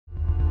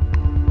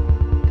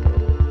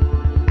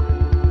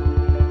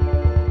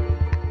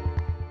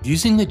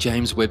Using the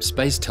James Webb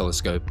Space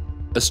Telescope,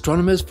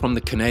 astronomers from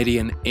the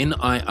Canadian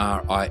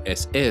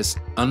NIRISS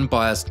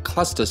Unbiased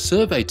Cluster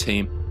Survey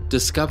team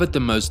discovered the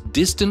most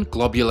distant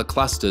globular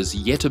clusters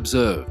yet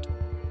observed.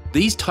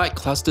 These tight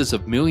clusters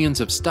of millions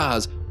of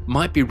stars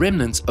might be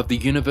remnants of the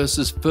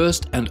universe's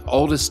first and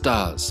oldest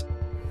stars.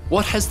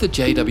 What has the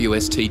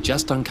JWST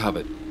just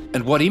uncovered,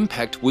 and what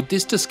impact would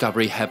this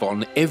discovery have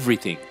on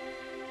everything?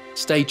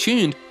 Stay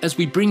tuned as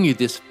we bring you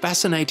this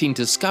fascinating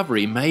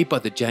discovery made by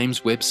the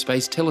James Webb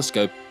Space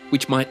Telescope,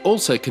 which might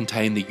also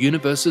contain the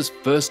universe's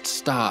first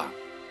star.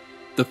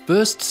 The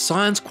first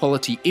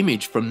science-quality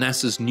image from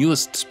NASA's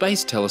newest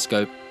space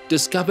telescope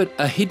discovered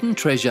a hidden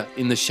treasure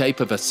in the shape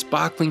of a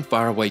sparkling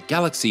faraway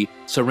galaxy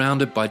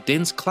surrounded by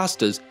dense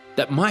clusters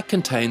that might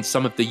contain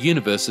some of the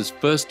universe's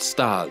first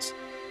stars.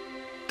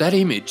 That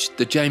image,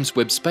 the James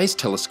Webb Space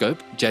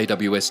Telescope,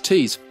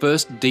 JWST's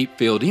first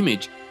deep-field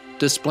image,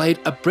 displayed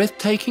a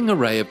breathtaking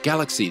array of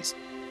galaxies.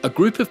 A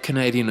group of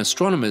Canadian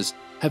astronomers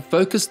have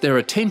focused their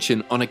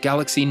attention on a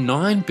galaxy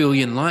 9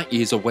 billion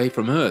light-years away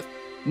from Earth,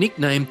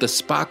 nicknamed the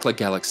Sparkler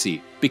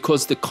Galaxy,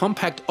 because the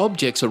compact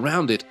objects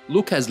around it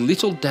look as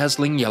little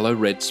dazzling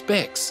yellow-red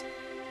specks.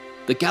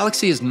 The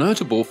galaxy is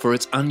notable for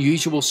its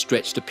unusual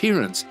stretched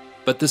appearance,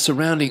 but the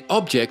surrounding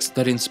objects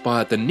that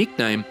inspired the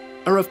nickname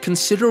are of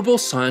considerable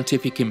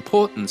scientific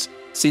importance,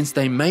 since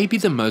they may be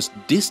the most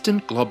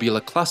distant globular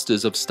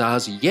clusters of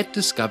stars yet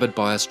discovered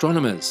by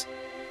astronomers.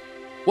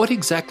 What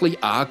exactly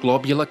are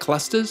globular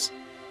clusters?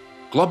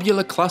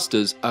 Globular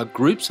clusters are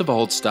groups of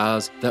old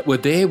stars that were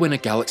there when a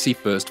galaxy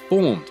first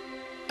formed.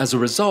 As a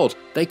result,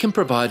 they can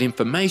provide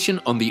information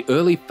on the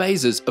early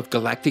phases of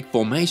galactic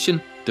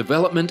formation,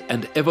 development,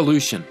 and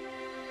evolution.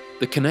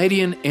 The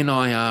Canadian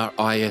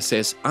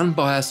NIRISS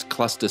Unbiased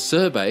Cluster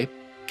Survey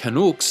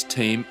Canucks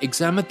team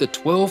examined the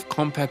 12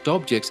 compact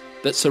objects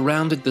that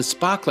surrounded the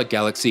Sparkler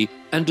Galaxy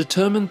and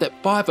determined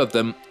that 5 of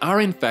them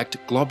are in fact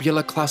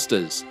globular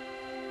clusters.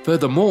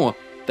 Furthermore,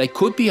 they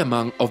could be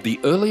among the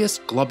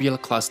earliest globular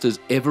clusters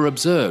ever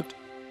observed,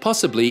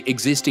 possibly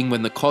existing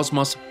when the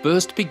cosmos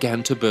first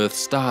began to birth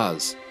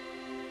stars.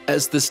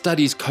 As the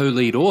study's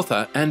co-lead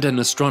author and an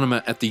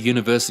astronomer at the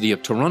University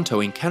of Toronto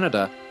in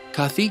Canada,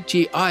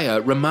 Karthik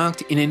Iyer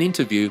remarked in an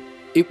interview,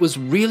 "It was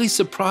really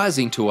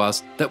surprising to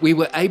us that we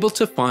were able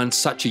to find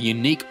such a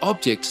unique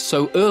object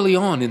so early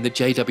on in the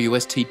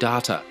JWST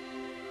data.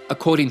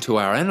 According to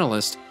our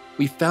analyst,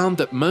 we found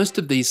that most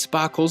of these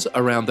sparkles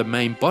around the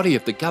main body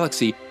of the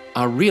galaxy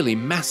are really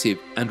massive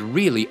and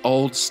really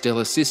old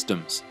stellar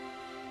systems."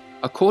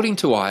 According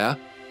to Iyer,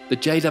 the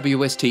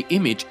JWST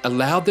image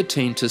allowed the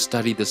team to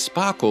study the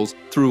sparkles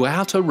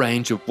throughout a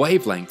range of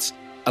wavelengths,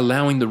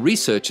 allowing the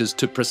researchers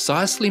to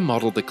precisely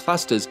model the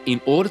clusters in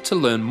order to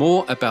learn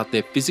more about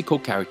their physical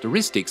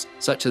characteristics,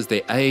 such as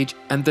their age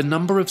and the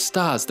number of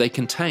stars they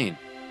contain.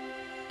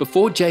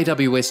 Before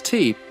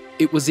JWST,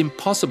 it was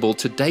impossible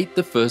to date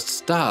the first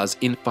stars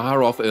in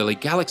far-off early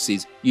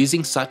galaxies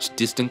using such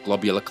distant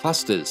globular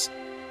clusters.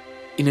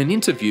 In an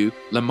interview,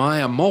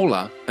 Lamaya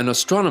Mola, an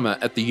astronomer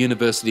at the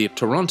University of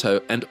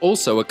Toronto and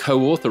also a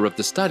co-author of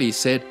the study,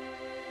 said,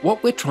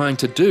 "What we're trying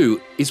to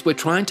do is we're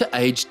trying to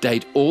age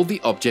date all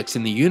the objects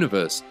in the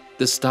universe,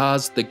 the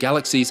stars, the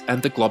galaxies,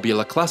 and the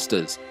globular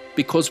clusters,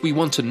 because we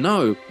want to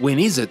know when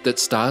is it that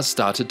stars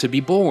started to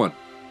be born."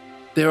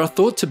 There are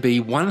thought to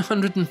be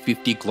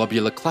 150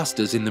 globular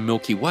clusters in the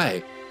Milky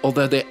Way,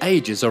 although their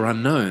ages are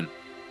unknown.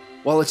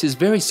 While it is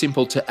very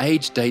simple to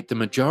age date the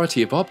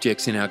majority of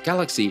objects in our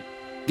galaxy,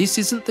 this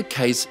isn't the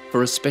case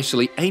for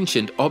especially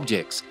ancient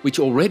objects, which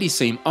already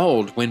seem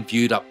old when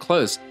viewed up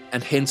close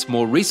and hence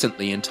more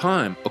recently in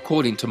time,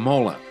 according to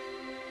Mola.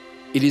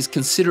 It is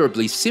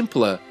considerably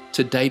simpler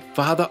to date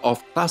farther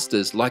off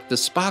clusters like the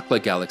Sparkler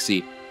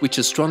Galaxy, which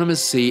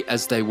astronomers see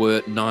as they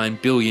were 9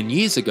 billion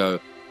years ago,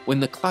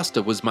 when the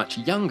cluster was much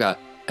younger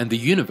and the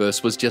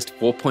universe was just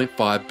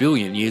 4.5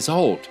 billion years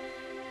old.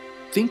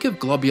 Think of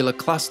globular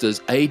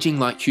clusters aging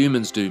like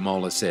humans do,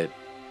 Mola said.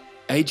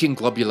 Aging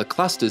globular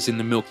clusters in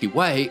the Milky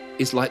Way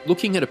is like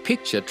looking at a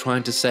picture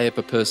trying to say if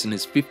a person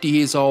is 50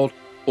 years old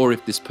or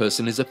if this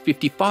person is a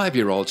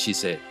 55-year-old, she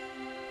said.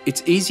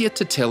 It's easier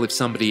to tell if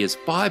somebody is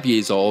 5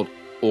 years old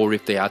or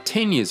if they are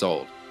 10 years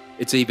old.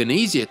 It's even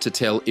easier to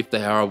tell if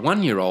they are a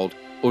 1-year-old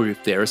or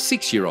if they're a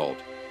 6-year-old.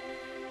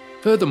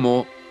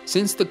 Furthermore,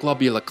 since the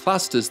globular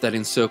clusters that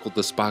encircle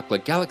the Sparkler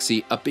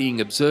Galaxy are being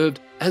observed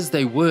as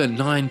they were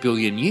 9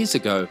 billion years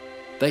ago,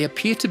 they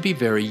appear to be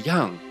very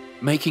young,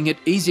 making it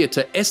easier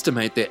to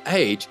estimate their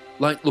age,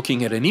 like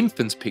looking at an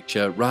infant's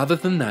picture rather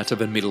than that of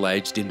a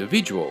middle-aged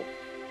individual.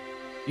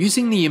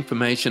 Using the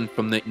information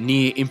from the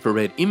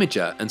Near-Infrared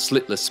Imager and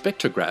Slitless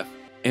Spectrograph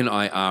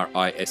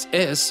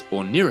NIRISS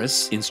or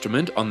NIRISS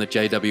instrument on the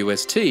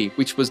JWST,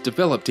 which was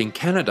developed in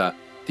Canada,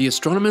 the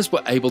astronomers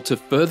were able to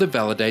further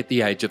validate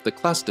the age of the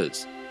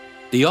clusters.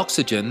 The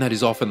oxygen that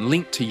is often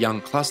linked to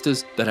young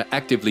clusters that are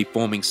actively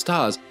forming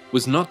stars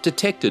was not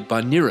detected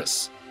by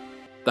NIRISS.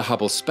 The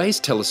Hubble Space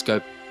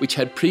Telescope, which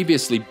had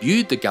previously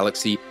viewed the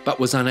galaxy but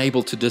was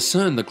unable to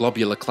discern the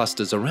globular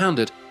clusters around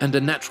it, and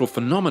a natural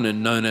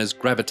phenomenon known as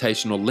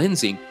gravitational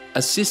lensing,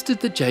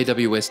 assisted the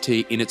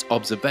JWST in its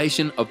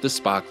observation of the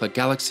sparkler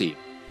galaxy.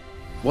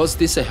 Was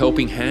this a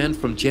helping hand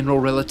from general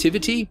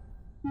relativity?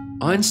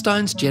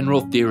 Einstein's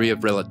general theory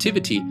of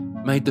relativity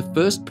made the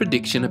first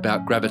prediction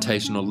about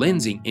gravitational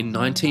lensing in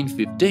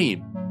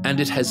 1915, and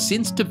it has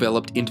since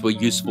developed into a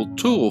useful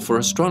tool for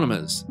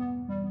astronomers.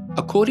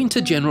 According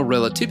to general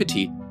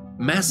relativity,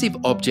 massive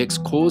objects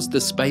cause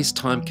the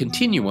space-time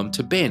continuum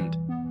to bend.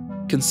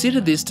 Consider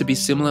this to be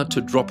similar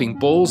to dropping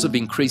balls of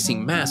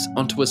increasing mass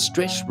onto a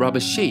stretched rubber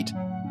sheet.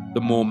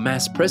 The more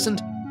mass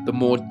present, the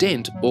more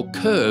dent or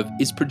curve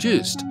is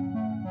produced.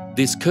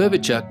 This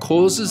curvature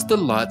causes the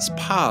light's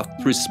path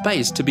through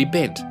space to be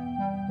bent.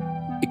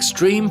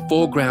 Extreme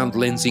foreground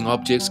lensing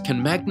objects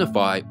can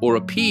magnify or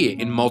appear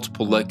in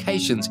multiple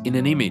locations in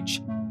an image,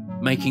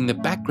 making the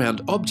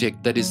background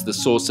object that is the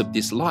source of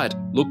this light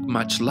look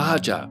much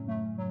larger.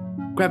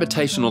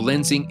 Gravitational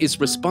lensing is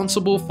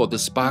responsible for the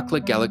sparkler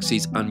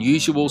galaxy's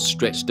unusual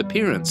stretched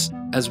appearance,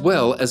 as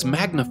well as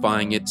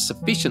magnifying it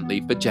sufficiently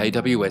for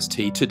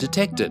JWST to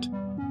detect it.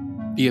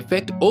 The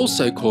effect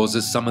also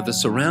causes some of the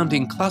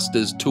surrounding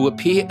clusters to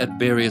appear at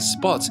various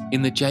spots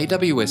in the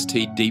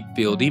JWST deep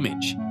field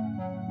image.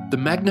 The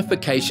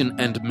magnification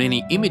and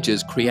many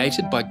images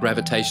created by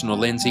gravitational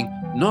lensing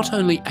not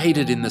only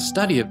aided in the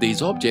study of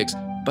these objects,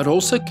 but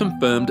also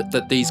confirmed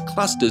that these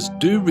clusters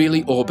do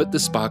really orbit the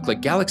sparkler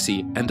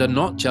galaxy and are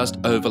not just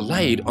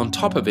overlaid on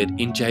top of it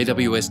in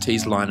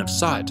JWST's line of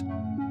sight.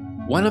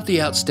 One of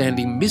the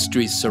outstanding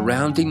mysteries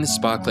surrounding the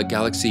sparkler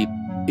galaxy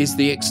is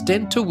the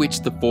extent to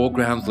which the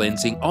foreground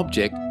lensing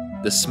object,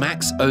 the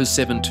SMACS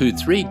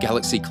 0723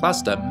 galaxy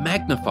cluster,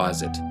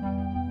 magnifies it.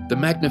 The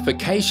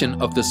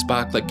magnification of the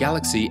sparkler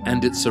galaxy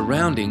and its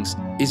surroundings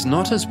is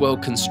not as well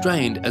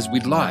constrained as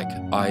we'd like,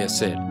 Aya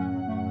said.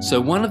 So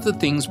one of the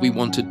things we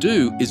want to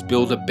do is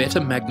build a better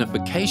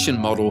magnification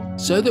model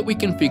so that we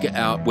can figure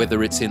out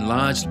whether it's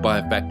enlarged by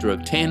a factor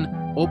of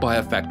 10 or by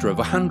a factor of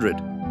 100.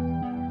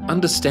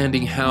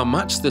 Understanding how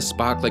much the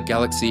sparkler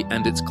galaxy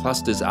and its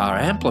clusters are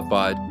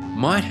amplified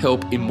might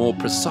help in more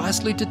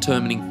precisely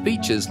determining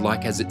features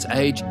like as its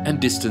age and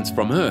distance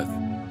from Earth.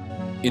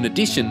 In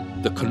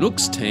addition, the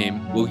Canucks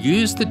team will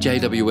use the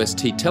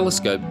JWST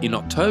telescope in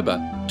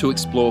October to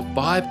explore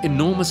 5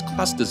 enormous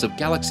clusters of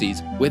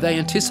galaxies where they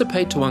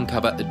anticipate to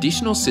uncover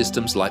additional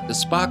systems like the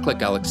sparkler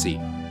galaxy.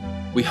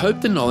 We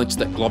hope the knowledge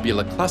that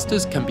globular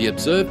clusters can be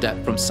observed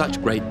at from such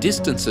great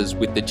distances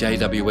with the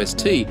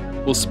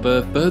JWST will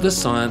spur further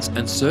science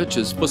and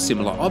searches for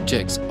similar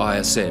objects,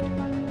 Aya said.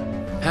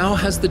 How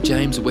has the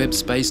James Webb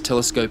Space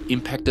Telescope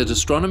impacted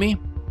astronomy?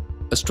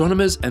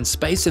 Astronomers and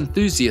space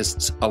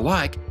enthusiasts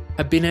alike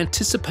have been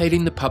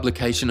anticipating the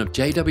publication of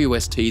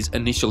JWST's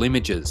initial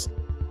images.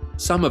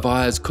 Some of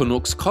Aya's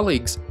Canucks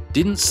colleagues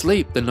didn't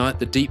sleep the night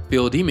the deep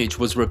field image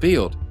was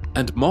revealed,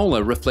 and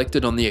Moeller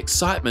reflected on the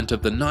excitement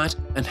of the night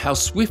and how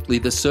swiftly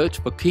the search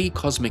for key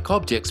cosmic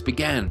objects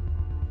began.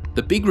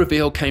 The big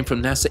reveal came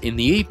from NASA in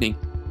the evening,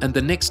 and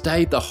the next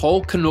day the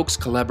whole Canucks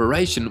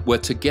collaboration were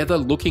together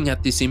looking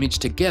at this image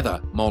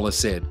together, Moeller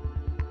said.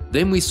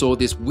 Then we saw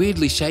this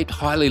weirdly shaped,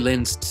 highly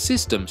lensed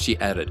system, she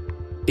added.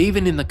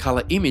 Even in the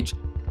colour image,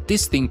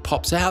 this thing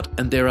pops out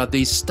and there are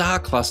these star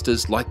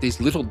clusters like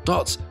these little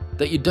dots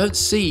that you don't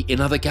see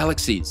in other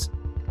galaxies.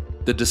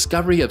 The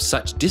discovery of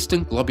such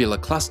distant globular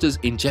clusters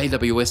in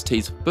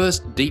JWST's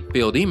first deep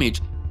field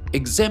image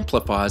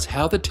exemplifies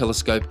how the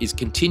telescope is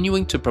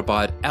continuing to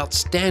provide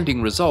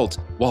outstanding results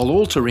while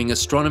altering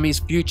astronomy's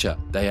future,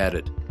 they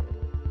added.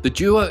 The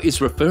duo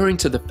is referring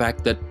to the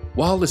fact that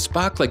while the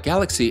sparkler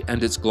galaxy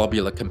and its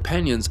globular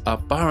companions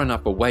are far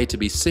enough away to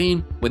be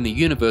seen when the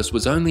universe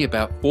was only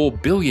about 4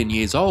 billion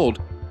years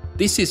old,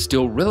 this is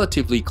still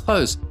relatively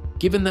close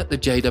given that the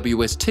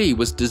JWST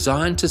was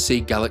designed to see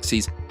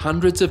galaxies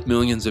hundreds of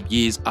millions of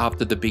years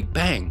after the Big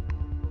Bang.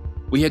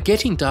 We are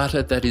getting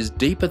data that is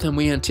deeper than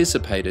we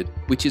anticipated,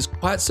 which is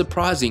quite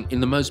surprising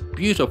in the most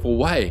beautiful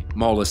way,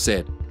 Moeller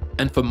said.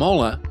 And for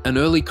Moeller, an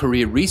early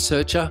career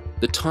researcher,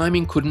 the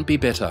timing couldn't be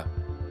better.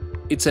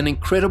 It's an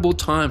incredible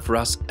time for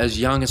us as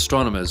young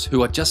astronomers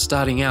who are just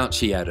starting out,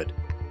 she added.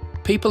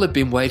 People have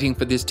been waiting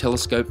for this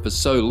telescope for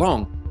so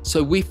long,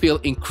 so we feel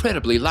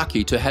incredibly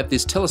lucky to have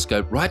this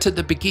telescope right at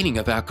the beginning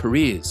of our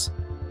careers.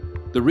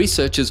 The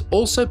researchers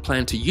also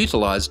plan to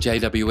utilize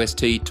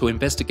JWST to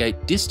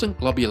investigate distant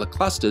globular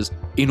clusters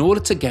in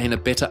order to gain a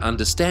better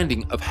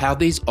understanding of how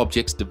these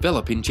objects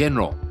develop in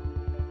general.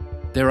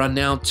 There are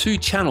now 2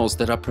 channels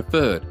that are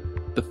preferred.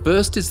 The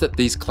first is that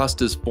these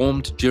clusters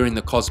formed during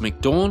the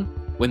cosmic dawn,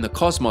 when the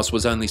cosmos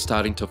was only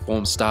starting to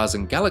form stars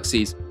and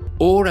galaxies,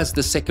 or as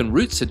the second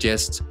route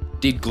suggests,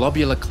 did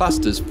globular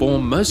clusters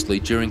form mostly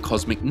during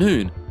cosmic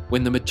noon,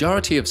 when the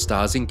majority of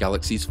stars and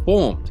galaxies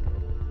formed.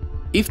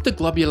 If the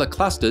globular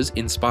clusters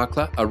in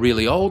sparkler are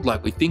really old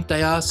like we think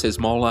they are, says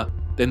Moeller,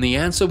 then the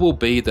answer will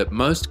be that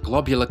most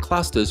globular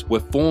clusters were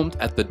formed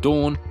at the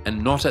dawn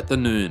and not at the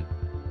noon.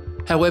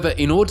 However,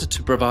 in order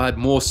to provide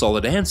more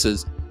solid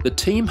answers, the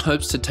team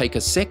hopes to take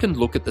a second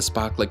look at the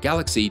sparkler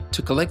galaxy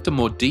to collect a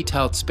more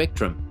detailed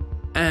spectrum.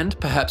 And,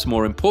 perhaps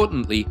more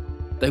importantly,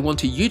 they want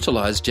to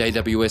utilize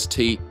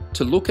JWST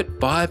to look at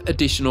 5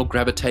 additional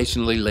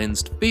gravitationally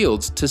lensed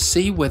fields to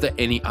see whether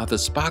any other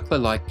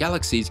sparkler-like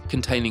galaxies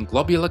containing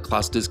globular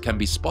clusters can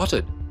be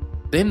spotted.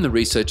 Then the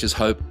researchers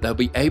hope they'll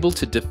be able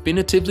to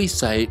definitively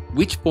say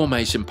which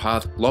formation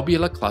path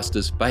globular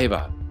clusters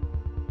favor.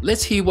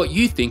 Let's hear what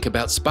you think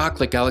about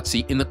Sparkler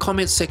Galaxy in the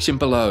comments section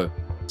below.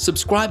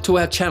 Subscribe to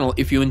our channel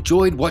if you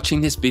enjoyed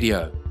watching this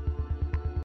video.